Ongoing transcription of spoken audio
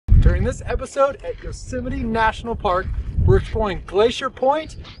During this episode at Yosemite National Park, we're exploring Glacier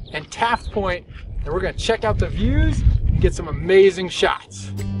Point and Taft Point, and we're going to check out the views and get some amazing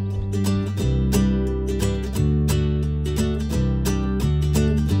shots.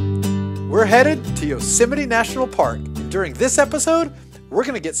 We're headed to Yosemite National Park, and during this episode, we're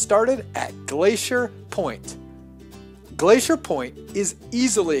going to get started at Glacier Point. Glacier Point is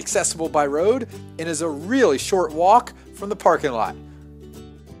easily accessible by road and is a really short walk from the parking lot.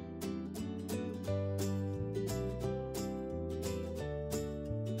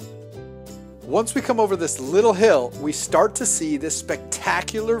 Once we come over this little hill, we start to see this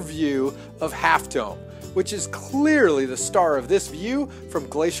spectacular view of Half Dome, which is clearly the star of this view from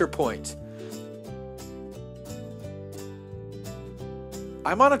Glacier Point.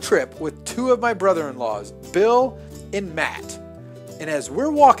 I'm on a trip with two of my brother-in-laws, Bill and Matt. And as we're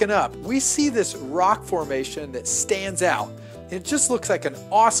walking up, we see this rock formation that stands out. And it just looks like an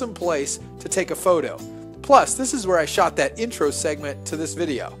awesome place to take a photo. Plus, this is where I shot that intro segment to this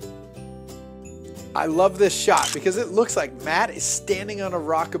video. I love this shot because it looks like Matt is standing on a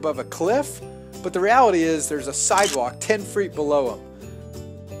rock above a cliff, but the reality is there's a sidewalk 10 feet below him.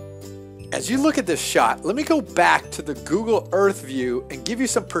 As you look at this shot, let me go back to the Google Earth view and give you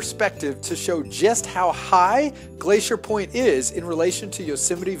some perspective to show just how high Glacier Point is in relation to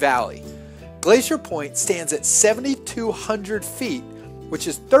Yosemite Valley. Glacier Point stands at 7,200 feet, which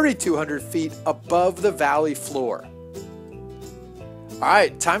is 3,200 feet above the valley floor.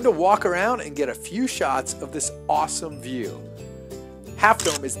 Alright, time to walk around and get a few shots of this awesome view. Half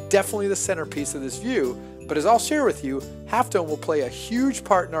Dome is definitely the centerpiece of this view, but as I'll share with you, Half Dome will play a huge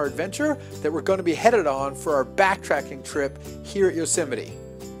part in our adventure that we're going to be headed on for our backtracking trip here at Yosemite.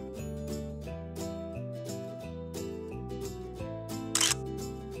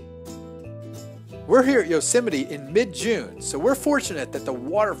 We're here at Yosemite in mid-June, so we're fortunate that the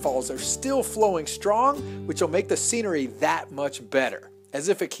waterfalls are still flowing strong, which will make the scenery that much better, as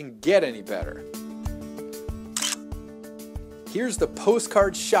if it can get any better. Here's the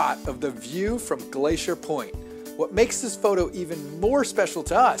postcard shot of the view from Glacier Point. What makes this photo even more special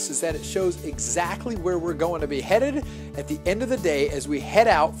to us is that it shows exactly where we're going to be headed at the end of the day as we head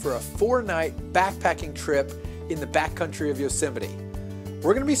out for a 4-night backpacking trip in the backcountry of Yosemite.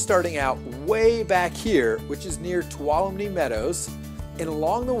 We're going to be starting out way back here, which is near Tuolumne Meadows, and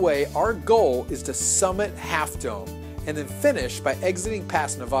along the way our goal is to summit Half Dome and then finish by exiting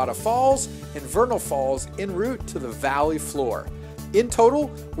past Nevada Falls and Vernal Falls en route to the valley floor. In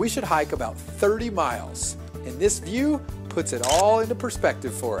total, we should hike about 30 miles, and this view puts it all into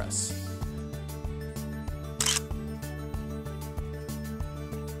perspective for us.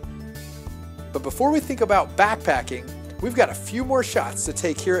 But before we think about backpacking, we've got a few more shots to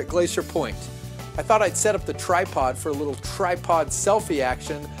take here at Glacier Point. I thought I'd set up the tripod for a little tripod selfie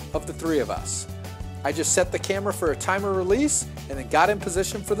action of the three of us. I just set the camera for a timer release and then got in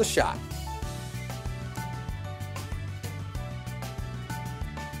position for the shot.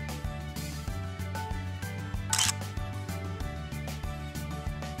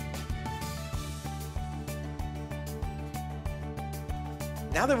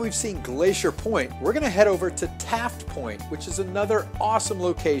 Now that we've seen Glacier Point, we're going to head over to Taft Point, which is another awesome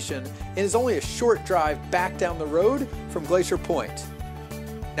location and is only a short drive back down the road from Glacier Point.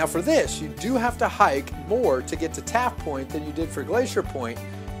 Now for this, you do have to hike more to get to Taft Point than you did for Glacier Point,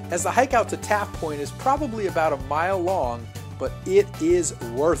 as the hike out to Taft Point is probably about a mile long, but it is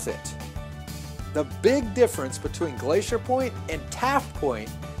worth it. The big difference between Glacier Point and Taft Point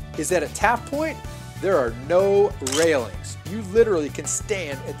is that at Taft Point, there are no railings. You literally can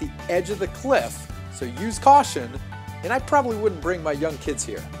stand at the edge of the cliff, so use caution, and I probably wouldn't bring my young kids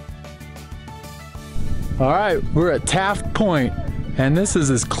here. All right, we're at Taft Point, and this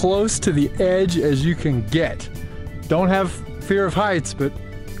is as close to the edge as you can get. Don't have fear of heights, but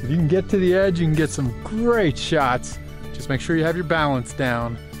if you can get to the edge, you can get some great shots. Just make sure you have your balance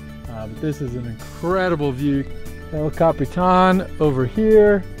down. But this is an incredible view. El Capitan over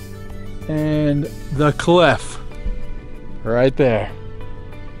here, and the cliff right there.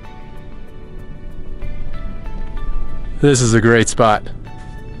 This is a great spot.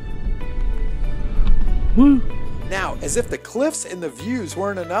 Woo. Now, as if the cliffs and the views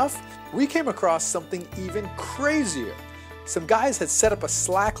weren't enough, we came across something even crazier. Some guys had set up a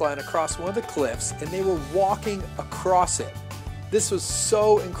slackline across one of the cliffs and they were walking across it. This was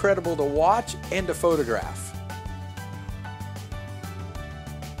so incredible to watch and to photograph.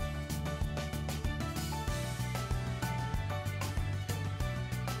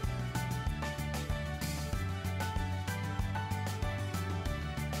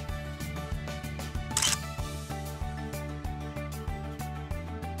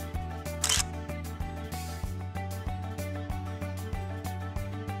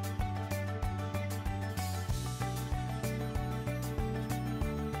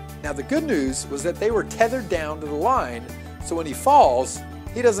 Now the good news was that they were tethered down to the line, so when he falls,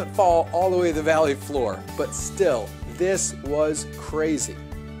 he doesn't fall all the way to the valley floor. But still, this was crazy.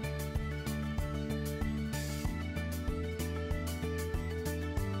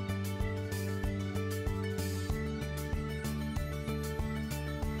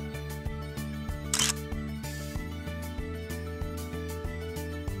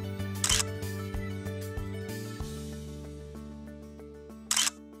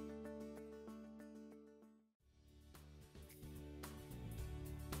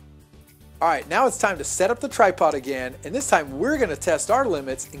 All right, now it's time to set up the tripod again, and this time we're gonna test our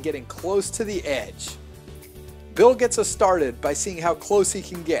limits in getting close to the edge. Bill gets us started by seeing how close he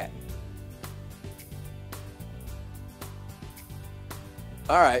can get.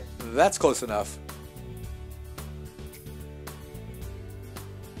 All right, that's close enough.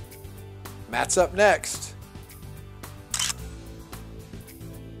 Matt's up next.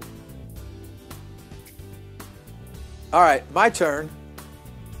 All right, my turn.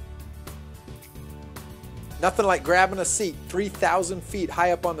 Nothing like grabbing a seat 3,000 feet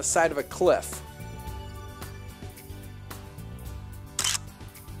high up on the side of a cliff.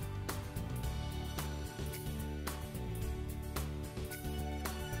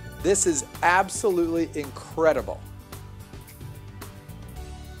 This is absolutely incredible.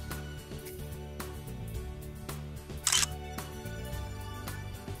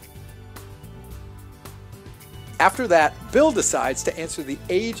 After that, Bill decides to answer the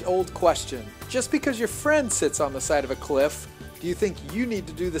age-old question. Just because your friend sits on the side of a cliff, do you think you need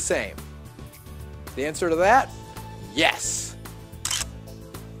to do the same? The answer to that? Yes.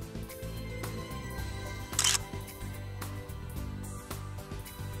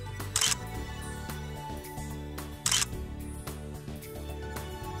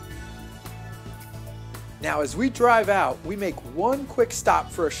 Now as we drive out, we make one quick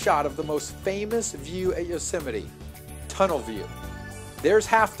stop for a shot of the most famous view at Yosemite, tunnel view. There's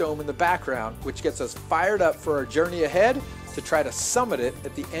Half Dome in the background, which gets us fired up for our journey ahead to try to summit it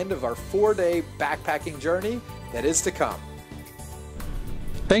at the end of our 4-day backpacking journey that is to come.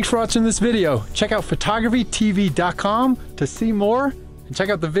 Thanks for watching this video. Check out photographytv.com to see more and check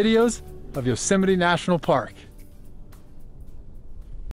out the videos of Yosemite National Park.